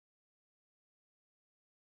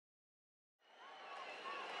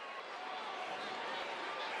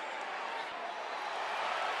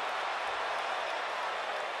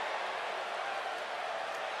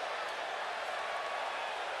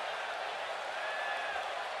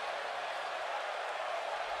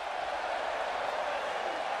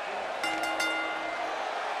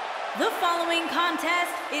The following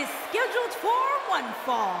contest is scheduled for one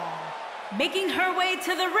fall. Making her way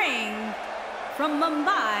to the ring from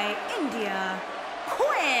Mumbai, India,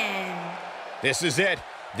 Quinn. This is it.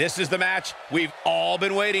 This is the match we've all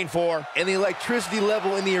been waiting for. And the electricity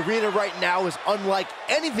level in the arena right now is unlike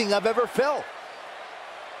anything I've ever felt.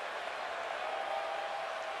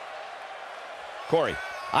 Corey,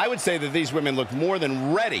 I would say that these women look more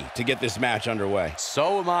than ready to get this match underway.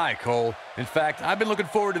 So am I, Cole. In fact, I've been looking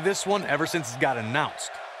forward to this one ever since it got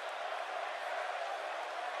announced.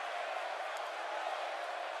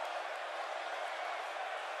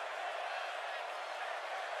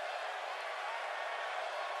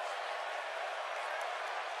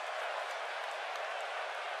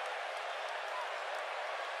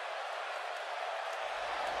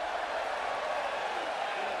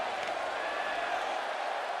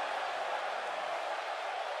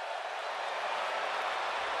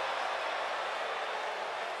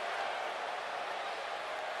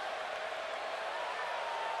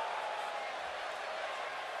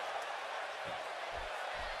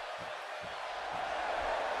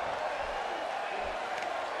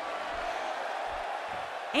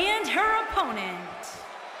 And her opponent,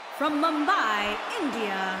 from Mumbai,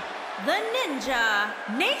 India, the Ninja,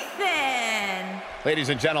 Nathan. Ladies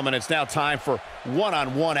and gentlemen, it's now time for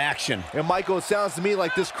one-on-one action. And Michael, it sounds to me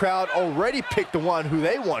like this crowd already picked the one who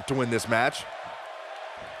they want to win this match.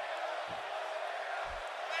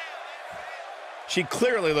 She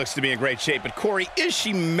clearly looks to be in great shape, but Corey, is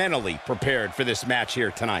she mentally prepared for this match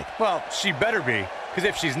here tonight? Well, she better be, because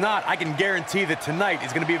if she's not, I can guarantee that tonight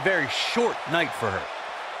is going to be a very short night for her.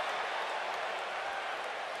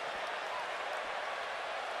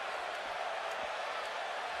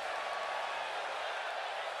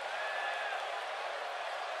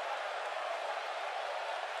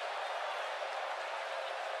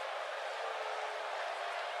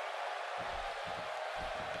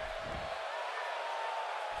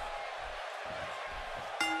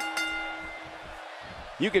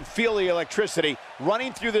 You can feel the electricity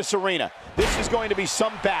running through this arena. This is going to be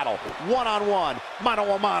some battle, one-on-one,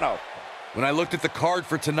 mano-a-mano. When I looked at the card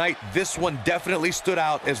for tonight, this one definitely stood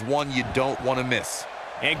out as one you don't want to miss.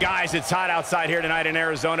 And guys, it's hot outside here tonight in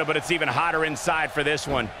Arizona, but it's even hotter inside for this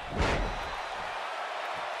one.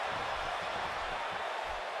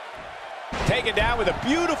 Taken down with a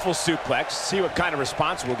beautiful suplex. See what kind of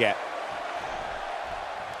response we'll get.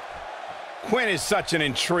 Quinn is such an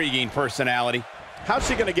intriguing personality. How's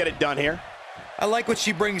she going to get it done here? I like what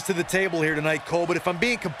she brings to the table here tonight, Cole, but if I'm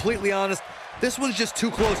being completely honest, this one's just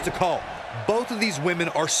too close to call. Both of these women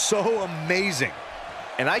are so amazing.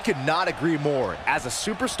 And I could not agree more. As a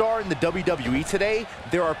superstar in the WWE today,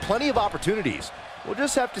 there are plenty of opportunities. We'll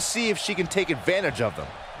just have to see if she can take advantage of them.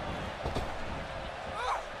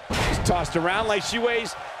 She's tossed around like she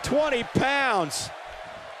weighs 20 pounds.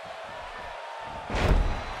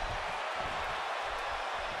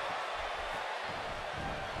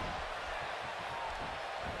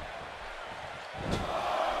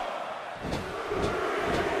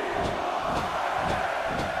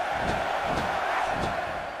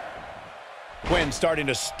 Quinn starting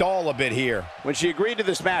to stall a bit here. When she agreed to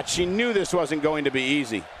this match, she knew this wasn't going to be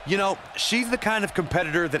easy. You know, she's the kind of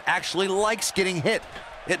competitor that actually likes getting hit.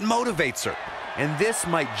 It motivates her. And this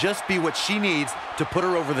might just be what she needs to put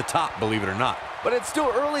her over the top, believe it or not. But it's still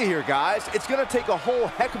early here, guys. It's going to take a whole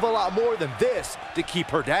heck of a lot more than this to keep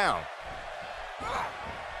her down.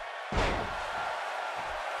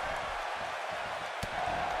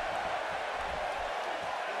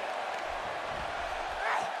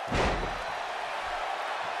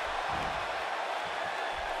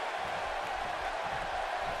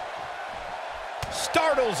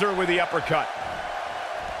 Startles her with the uppercut.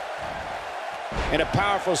 And a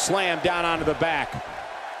powerful slam down onto the back.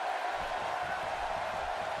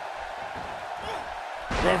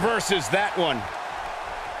 Reverses that one.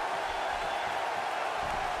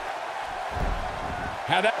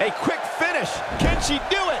 A quick finish. Can she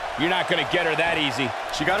do it? You're not going to get her that easy.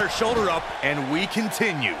 She got her shoulder up, and we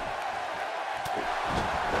continue.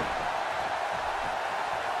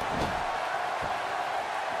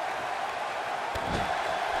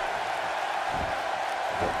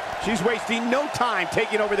 She's wasting no time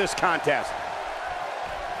taking over this contest.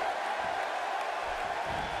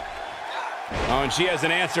 Oh, and she has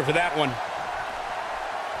an answer for that one.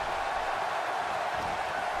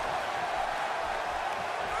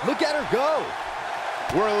 Look at her go.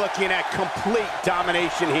 We're looking at complete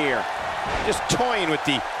domination here. Just toying with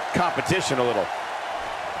the competition a little.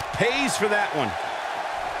 Pays for that one.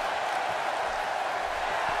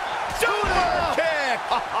 Super kick!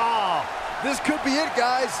 This could be it,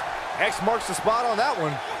 guys. X marks the spot on that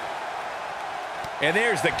one. And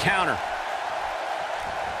there's the counter.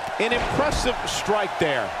 An impressive strike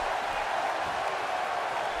there.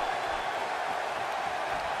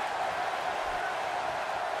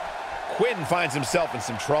 Quinn finds himself in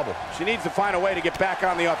some trouble. She needs to find a way to get back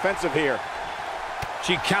on the offensive here.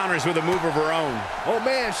 She counters with a move of her own. Oh,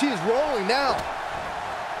 man, she is rolling now.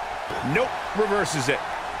 Nope, reverses it.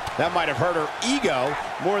 That might have hurt her ego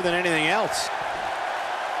more than anything else.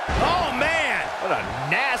 Oh, man! What a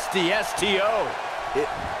nasty STO.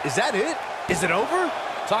 Is that it? Is it over?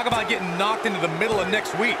 Talk about getting knocked into the middle of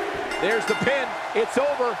next week. There's the pin. It's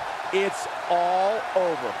over. It's all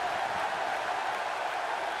over.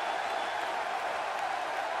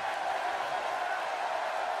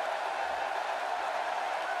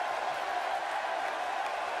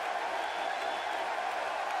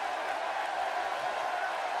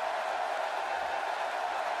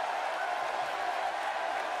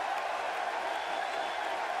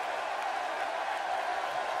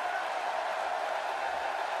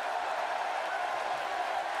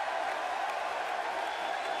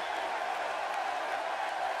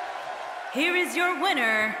 Here is your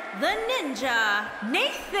winner, the Ninja,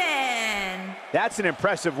 Nathan. That's an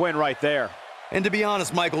impressive win right there. And to be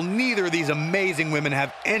honest, Michael, neither of these amazing women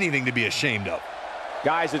have anything to be ashamed of.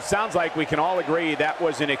 Guys, it sounds like we can all agree that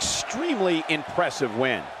was an extremely impressive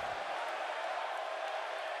win.